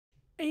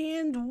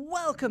And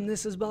welcome,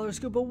 this is Baller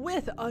Scuba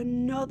with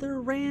another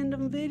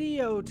random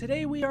video.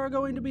 Today we are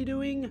going to be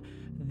doing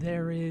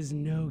There Is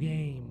No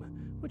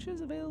Game, which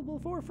is available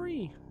for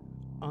free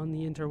on the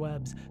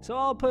interwebs. So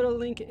I'll put a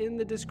link in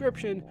the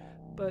description,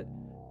 but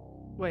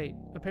wait,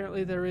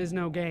 apparently there is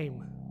no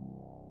game.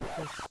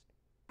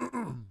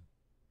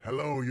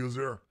 Hello,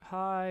 user.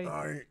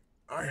 Hi.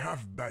 I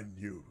have bad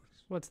news.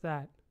 What's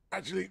that?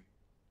 Actually,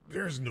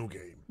 there's no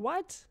game.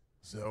 What?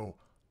 So,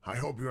 I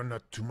hope you're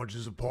not too much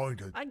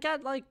disappointed. I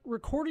got like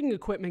recording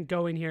equipment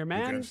going here, You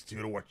man. can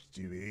still watch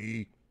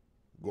TV,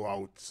 go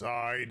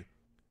outside,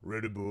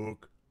 read a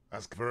book,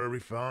 ask for a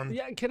refund.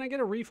 Yeah, can I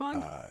get a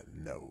refund?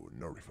 No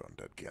refund.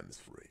 That game is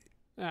free.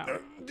 Oh.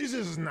 This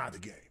is not a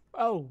game.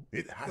 Oh.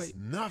 It has Wait.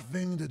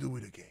 nothing to do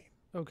with a game.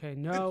 Okay,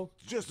 no.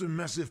 It's just a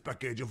massive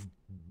package of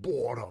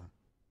boredom.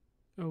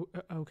 Oh,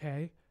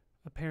 okay.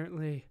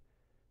 Apparently,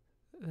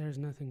 there's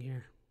nothing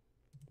here.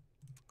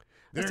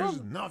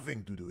 There's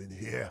nothing to do in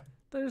here.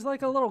 There's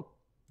like a little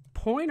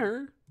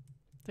pointer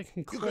that can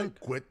You click. can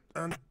quit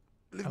and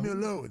leave me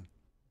alone.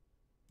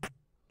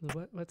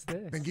 What's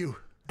this? Thank you.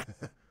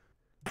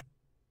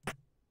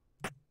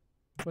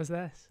 What's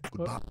this?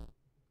 Goodbye.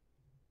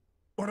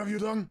 What have you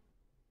done?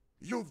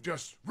 You've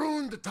just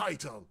ruined the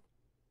title.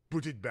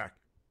 Put it back.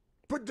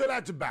 Put the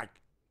letter back.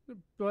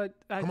 But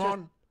Come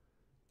on.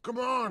 Come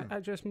on. I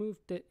just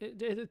moved it.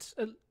 It's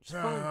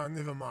fine.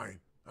 Never mind.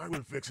 I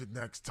will fix it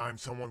next time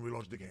someone will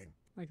launch the game.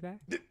 Like that?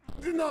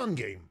 The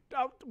non-game.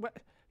 Oh, what?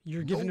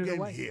 You're giving No it game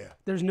away. here.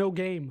 There's no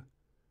game.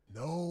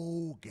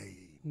 No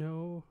game.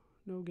 No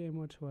game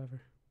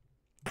whatsoever.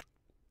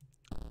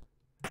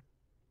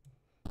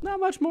 Not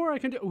much more I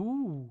can do.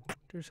 Ooh,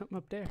 there's something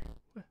up there.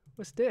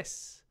 What's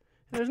this?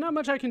 There's not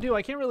much I can do.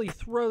 I can't really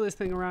throw this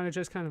thing around. It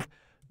just kind of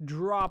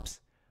drops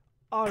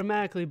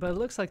automatically, but it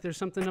looks like there's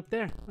something up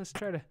there. Let's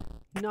try to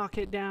knock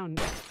it down.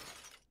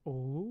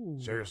 Oh.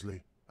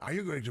 Seriously, are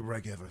you going to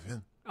break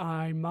everything?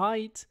 I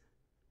might.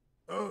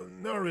 Oh,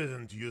 no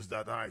reason to use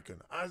that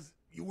icon, as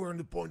you were on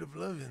the point of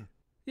living.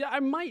 Yeah, I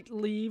might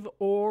leave,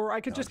 or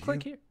I could just Not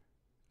click you.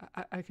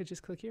 here. I could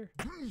just click here.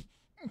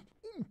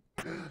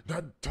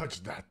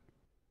 Touch that.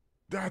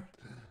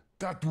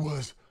 That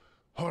was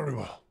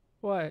horrible.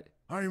 What?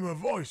 I'm a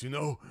voice, you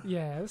know,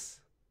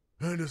 Yes.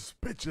 and a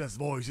speechless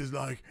voice is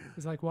like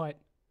It's like what?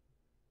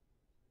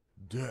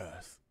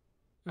 death.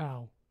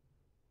 Oh.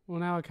 Well,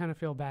 now I kind of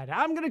feel bad.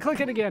 I'm gonna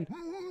click it again.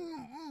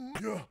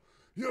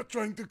 You're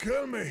trying to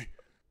kill me.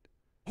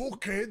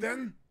 Okay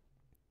then.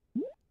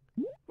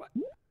 What?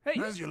 Hey.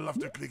 As you love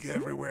to click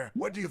everywhere.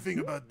 What do you think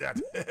about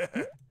that?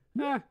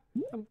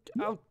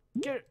 I'll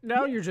get.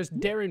 Now you're just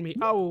daring me.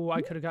 Oh,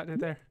 I could have gotten it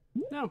there.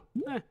 No.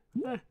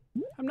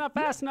 I'm not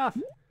fast enough.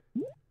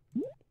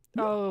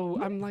 Oh,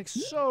 I'm like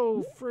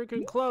so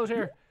freaking close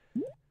here.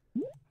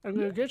 I'm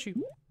gonna get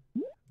you.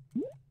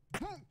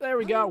 There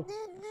we go.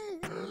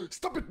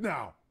 Stop it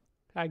now.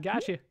 I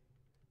got you.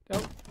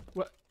 Oh,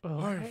 what? Oh,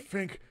 I hey.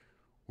 think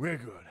we're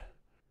good.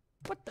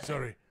 What the?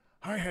 Sorry,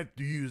 I had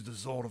to use the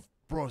sort of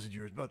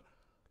procedures, but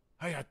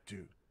I had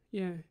to.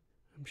 Yeah,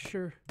 I'm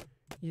sure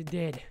you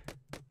did.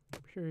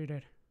 I'm sure you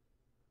did.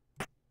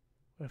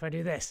 What if I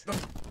do this?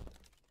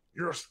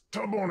 You're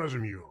stubborn as a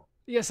mule.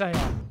 Yes, I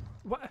am.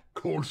 What?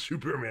 Call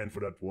Superman for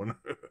that one.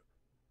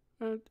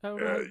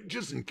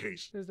 Just in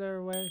case. Is there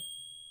a way?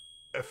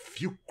 A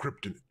few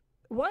kryptonite.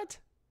 What?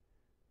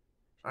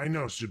 I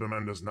know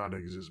Superman does not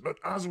exist, but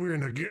as we're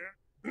in a game,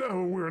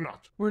 no, we're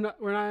not. We're not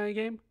in a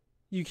game?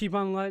 You keep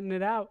on letting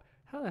it out.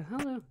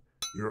 Hello.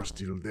 You're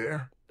still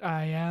there?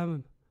 I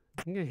am.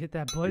 I'm gonna hit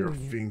that button You're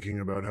again. thinking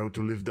about how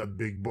to lift that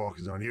big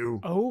box on you.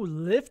 Oh,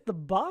 lift the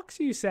box,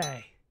 you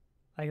say?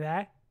 Like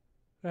that?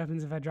 What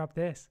happens if I drop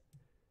this?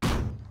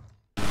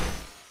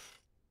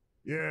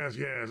 Yes,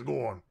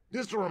 go on.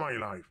 Destroy my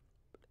life.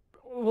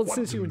 Well, What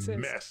since you a insist.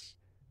 mess.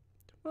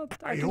 Well,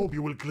 I can- hope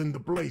you will clean the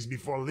place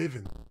before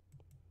leaving.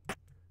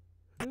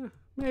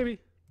 Maybe.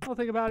 I'll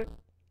think about it.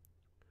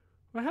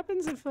 What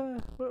happens if,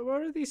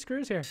 what are these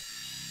screws here?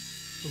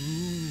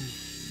 Ooh.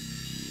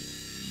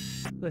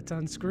 Let's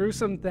unscrew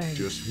some things.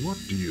 Just what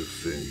do you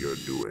think you're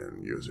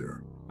doing,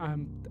 user?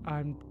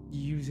 I'm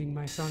using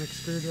my sonic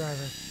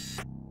screwdriver.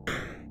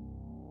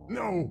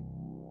 No!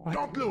 What?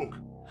 Don't look!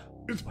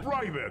 It's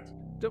private!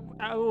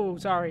 Oh,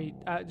 sorry.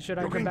 Should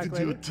I You're come going to back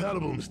do a later?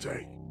 terrible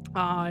mistake.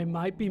 I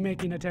might be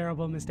making a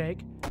terrible mistake,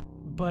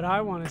 but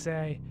I want to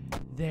say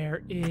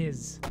there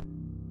is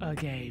a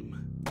game.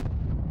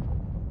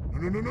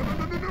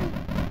 No.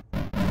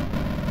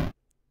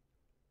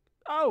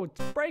 Oh,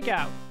 it's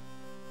Breakout.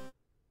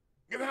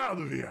 Get out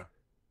of here.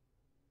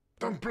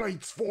 Don't play,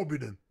 it's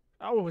forbidden.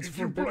 Oh, it's If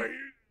you forbidden. play,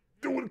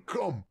 they will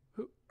come.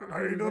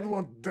 I don't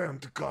want them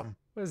to come.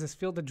 What is this,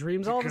 Field of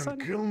Dreams You all of a can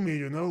sudden? kill me,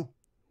 you know?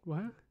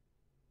 What?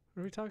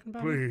 What are we talking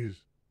about?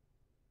 Please.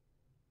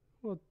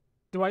 Well,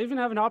 do I even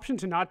have an option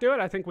to not do it?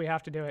 I think we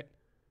have to do it.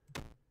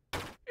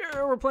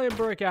 Yeah, we're playing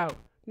Breakout.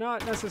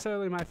 Not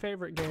necessarily my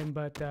favorite game,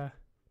 but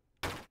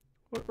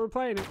we're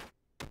playing it.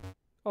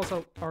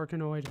 Also,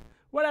 Arkanoid.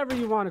 Whatever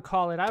you want to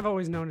call it. I've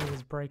always known it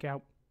as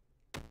Breakout.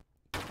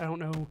 I don't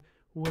know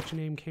which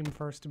name came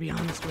first, to be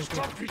honest with you.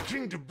 Stop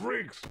hitting the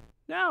bricks!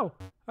 No,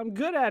 I'm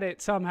good at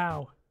it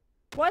somehow.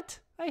 What?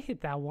 I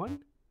hit that one.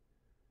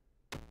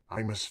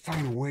 I must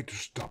find a way to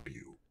stop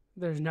you.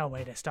 There's no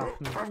way to stop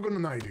me. I've got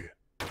an idea.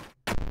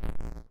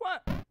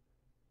 What?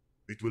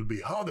 It will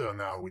be harder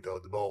now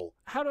without the ball.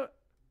 How do...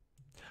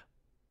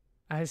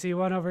 I see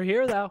one over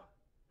here, though.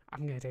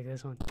 I'm gonna take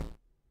this one.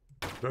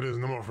 That is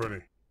no more funny.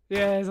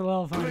 Yeah, it's a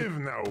little funny. Leave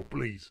now,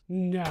 please.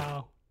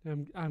 No,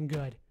 I'm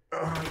good.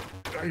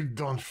 I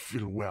don't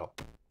feel well.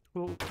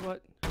 Well,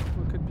 what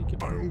could be...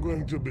 I'm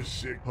going to be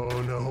sick.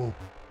 Oh no.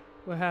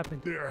 What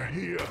happened? They're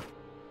here.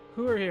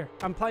 Who are here?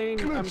 I'm playing...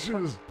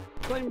 Glitches.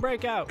 Playing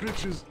Breakout.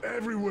 Glitches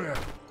everywhere.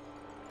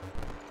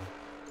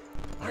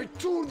 I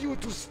told you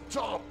to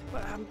stop.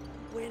 But I'm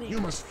winning.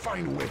 You must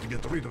find a way to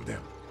get rid of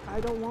them. I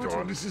don't want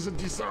Oh, to. this is a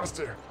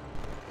disaster.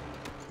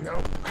 Now,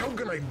 how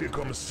can I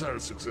become a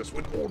sales success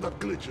with all that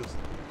glitches?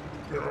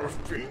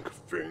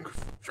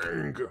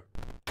 Think.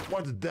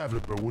 What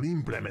developer would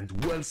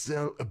implement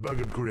well-sell a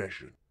bugged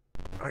creation?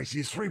 I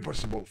see 3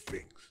 possible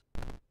things.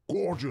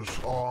 Gorgeous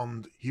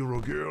armed hero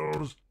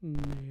girls,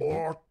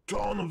 or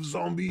ton of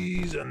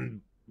zombies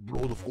and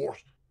blood, of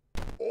course,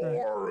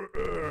 or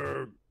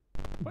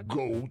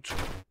goat.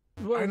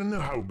 Well, I don't know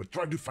how, but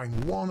try to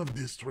find one of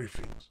these 3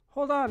 things.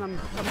 hold on, I'm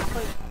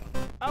playing...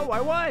 Oh,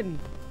 I won!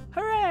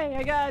 Hooray!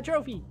 I got a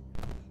trophy!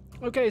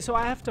 Okay, so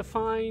I have to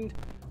find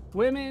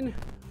women,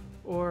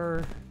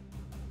 or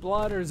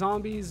blood, or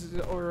zombies,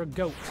 or a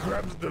goat.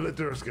 Perhaps the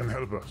letters can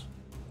help us.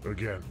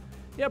 Again.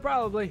 Yeah,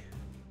 probably.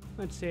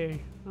 Let's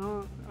see.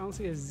 I don't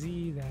see a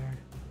Z there.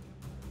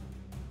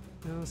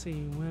 I don't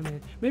see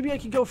women. Maybe I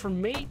could go for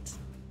mate?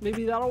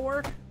 Maybe that'll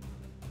work?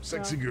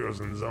 Sexy girls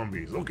and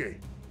zombies. Okay.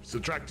 It's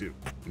attractive,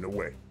 in a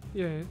way.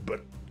 Yeah.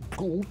 But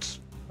goats?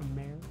 A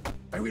mare?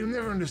 I will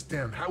never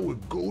understand how a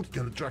goat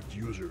can attract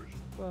users.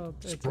 Well,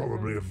 It's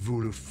probably a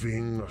voodoo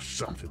thing or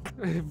something.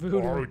 Voodoo.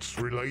 Or it's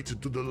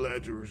related to the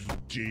letters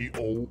G,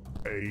 O,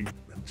 A,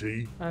 and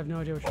T. I have no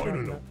idea what you're I talking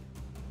don't know. about.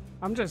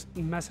 I'm just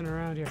messing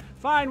around here.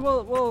 Fine,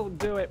 we'll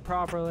do it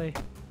properly.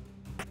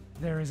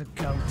 There is a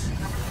goat.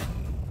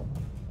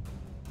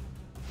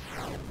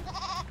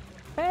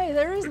 Hey,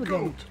 there is the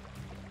goat.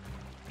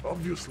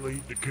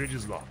 Obviously, the cage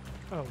is locked.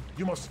 Oh,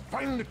 You must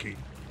find the key.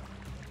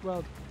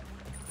 well,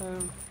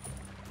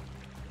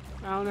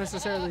 I don't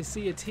necessarily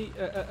see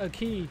a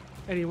key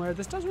anywhere.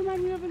 This does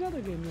remind me of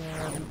another game that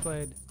I haven't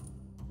played.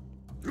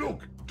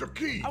 Look, the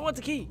key. I want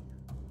the key.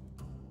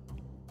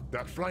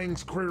 That flying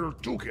squirrel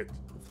took it.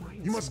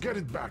 Flying You must get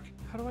it back.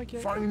 How do I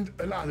get? Find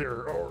a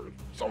ladder or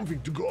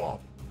something to go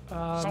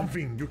up.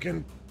 Something you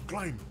can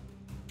climb.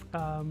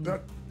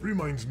 That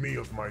reminds me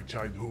of my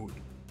childhood.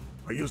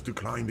 I used to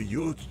climb a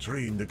huge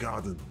tree in the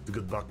garden to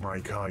get back my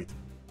kite.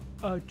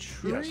 A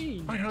tree.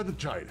 Yes, I had a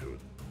childhood.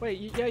 Wait,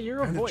 yeah,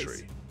 you're a And a voice.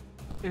 tree.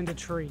 And a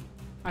tree.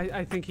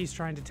 I think he's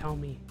trying to tell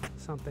me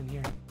something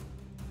here.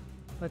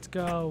 Let's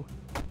go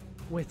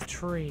with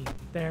tree.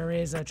 There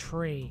is a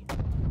tree.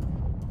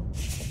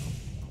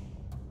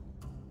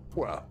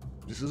 Well,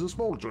 this is a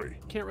small tree.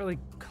 Can't really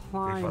If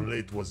climb only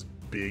it was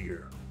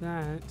bigger.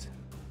 that.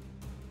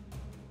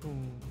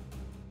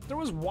 There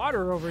was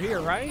water over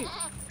here, right?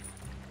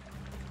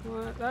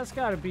 Well, that's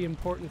got to be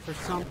important for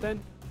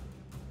something.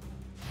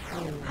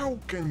 How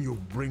can you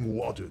bring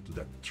water to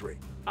that tree?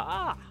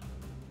 Ah!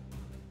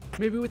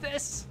 Maybe with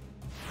this?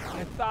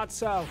 I thought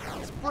so.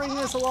 Let's bring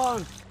this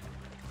along.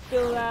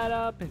 Fill that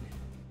up and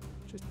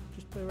just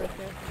put it right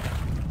there.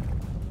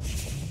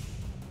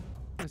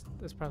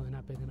 That's probably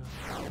not big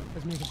enough.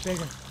 Let's make it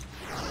bigger.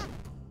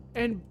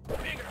 And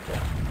bigger.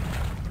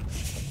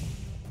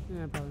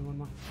 Yeah, probably one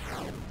more.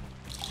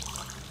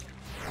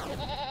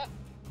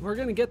 We're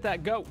gonna get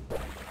that goat.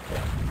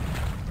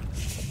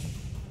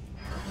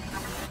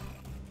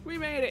 We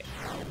made it.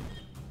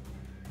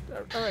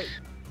 All right.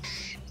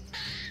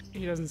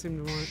 He doesn't seem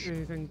to want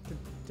anything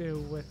to do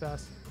with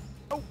us.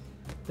 Oh,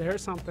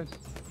 there's something.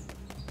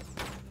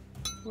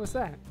 What's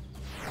that?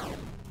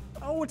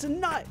 Oh, it's a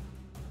nut.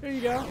 There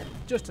you go.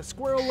 Just a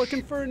squirrel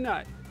looking for a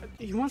nut.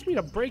 He wants me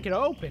to break it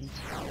open.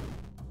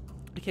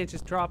 I can't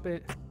just drop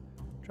it.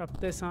 Drop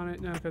this on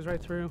it. No, it goes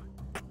right through.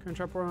 Can I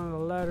drop one of the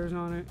letters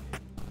on it?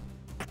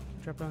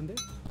 Drop it on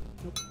this?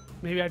 Nope.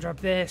 Maybe I drop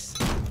this.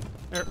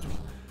 There.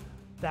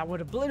 That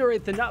would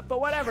obliterate the nut, but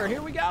whatever.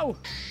 Here we go.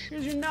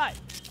 Here's your nut.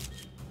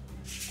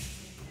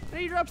 And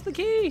he drops the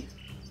key.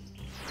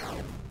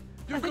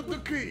 You got the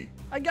key.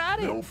 I got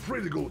it. Now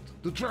free the goat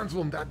to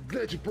transform that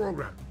glitchy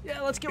program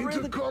Yeah, let's get rid into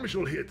of a the...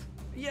 commercial hit.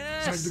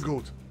 Yes. Save the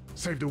goat.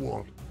 Save the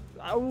world.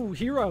 Oh,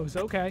 heroes.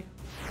 Okay.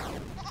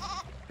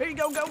 Here you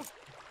go, goat.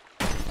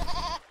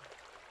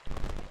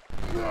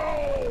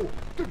 No!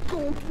 The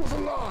goat was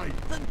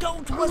alive! The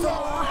goat was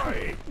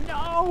alive.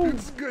 No.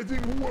 It's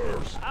getting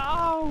worse!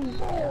 Ow.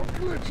 More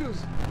glitches!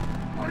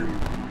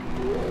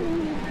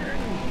 I'm...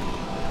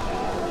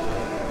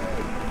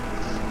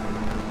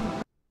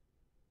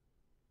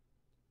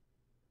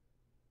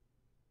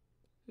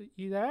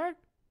 You there?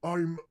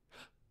 I'm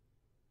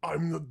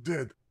not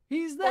dead.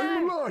 He's there.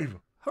 I'm alive!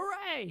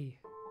 Hooray.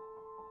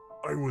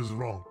 I was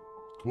wrong.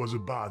 It was a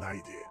bad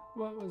idea.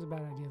 What was a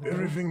bad idea? The game?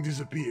 Everything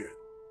disappeared.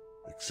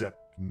 Except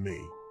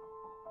me.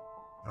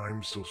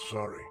 I'm so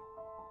sorry.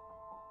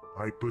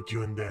 I put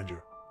you in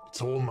danger.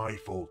 It's all my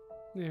fault.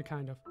 Yeah,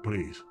 kind of.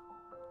 Please,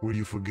 will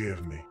you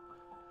forgive me?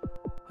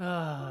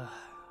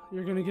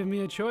 You're gonna give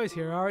me a choice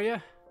here, are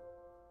you?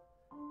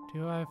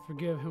 Do I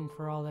forgive him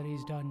for all that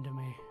he's done to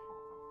me?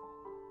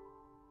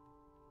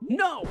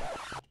 No!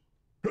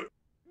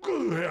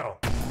 Go to hell!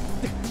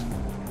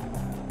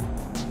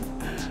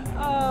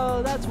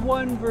 Oh, that's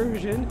one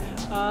version.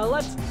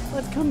 Let's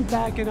come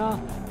back and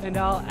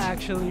I'll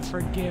actually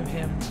forgive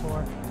him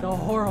for the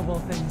horrible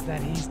things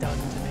that he's done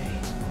to me.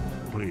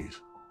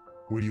 Please,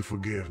 will you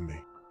forgive me?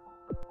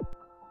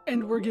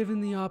 And we're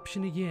given the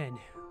option again.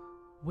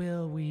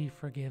 Will we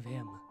forgive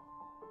him?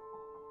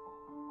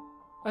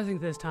 I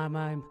think this time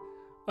I'm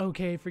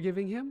okay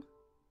forgiving him.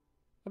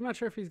 I'm not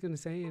sure if he's going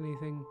to say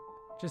anything,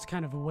 just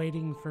kind of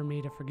waiting for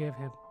me to forgive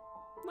him.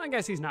 I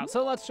guess he's not,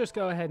 so let's just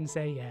go ahead and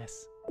say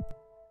yes.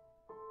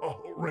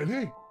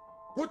 Already?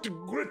 What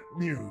great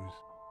news!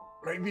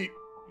 Maybe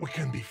we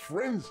can be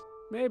friends?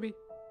 Maybe.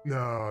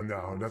 No,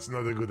 that's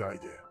not a good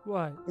idea.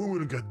 What? We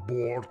will get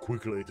bored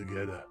quickly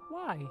together.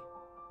 Why?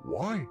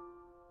 Why?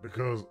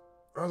 Because,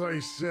 as I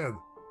said,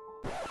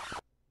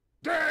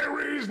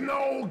 there is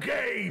no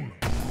game!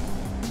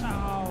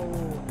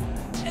 Oh.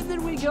 And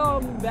then we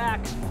go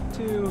back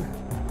to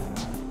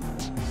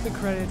the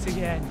credits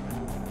again.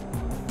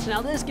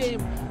 Now this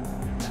game,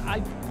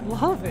 I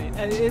love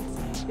it.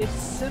 It's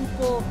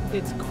simple,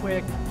 it's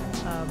quick.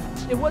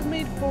 It was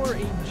made for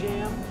a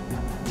jam.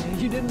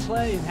 You didn't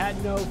play and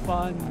had no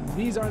fun.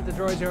 These aren't the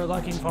droids you're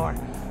looking for.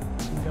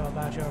 You can go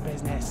about your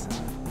business.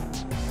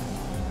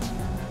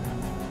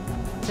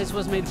 This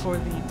was made for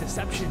the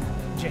Deception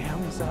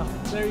Jam, so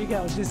there you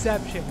go,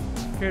 Deception.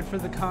 Prepared for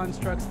the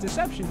Constructs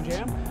Deception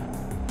Jam.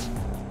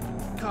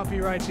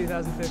 Copyright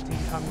 2015,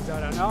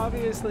 Kamizoto. Now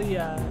obviously,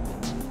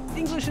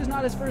 English is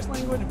not his first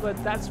language,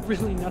 but that's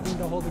really nothing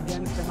to hold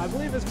against him. I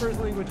believe his first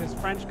language is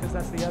French, because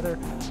that's the other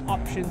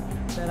option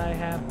that I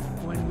have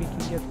when we can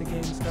get the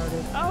game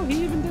started. Oh,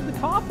 he even did the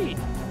copy!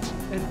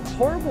 And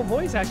horrible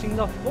voice acting.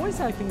 The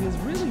voice acting is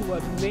really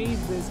what made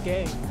this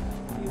game.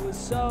 He was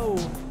so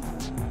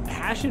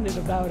passionate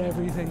about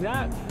everything.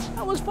 That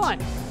was fun.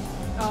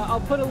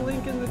 I'll put a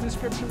link in the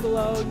description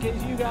below in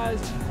case you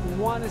guys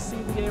want to see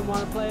the game,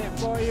 want to play it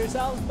for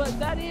yourselves. But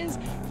that is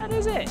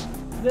it.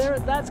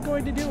 That's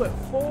going to do it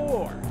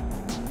for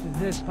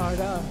this part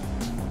of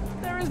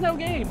There Is No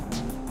Game.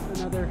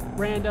 Another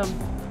random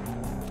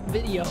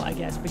video, I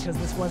guess, because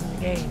this wasn't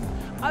a game.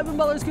 I've been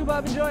Butler Scuba.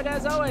 I've enjoyed,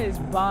 as always,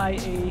 by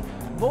a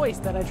voice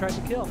that I tried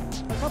to kill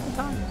a couple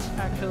times,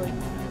 actually.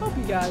 Hope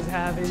you guys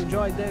have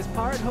enjoyed this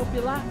part. Hope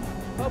you laughed.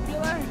 Hope you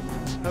learned.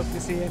 Hope to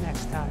see you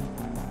next time.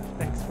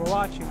 Thanks for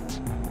watching.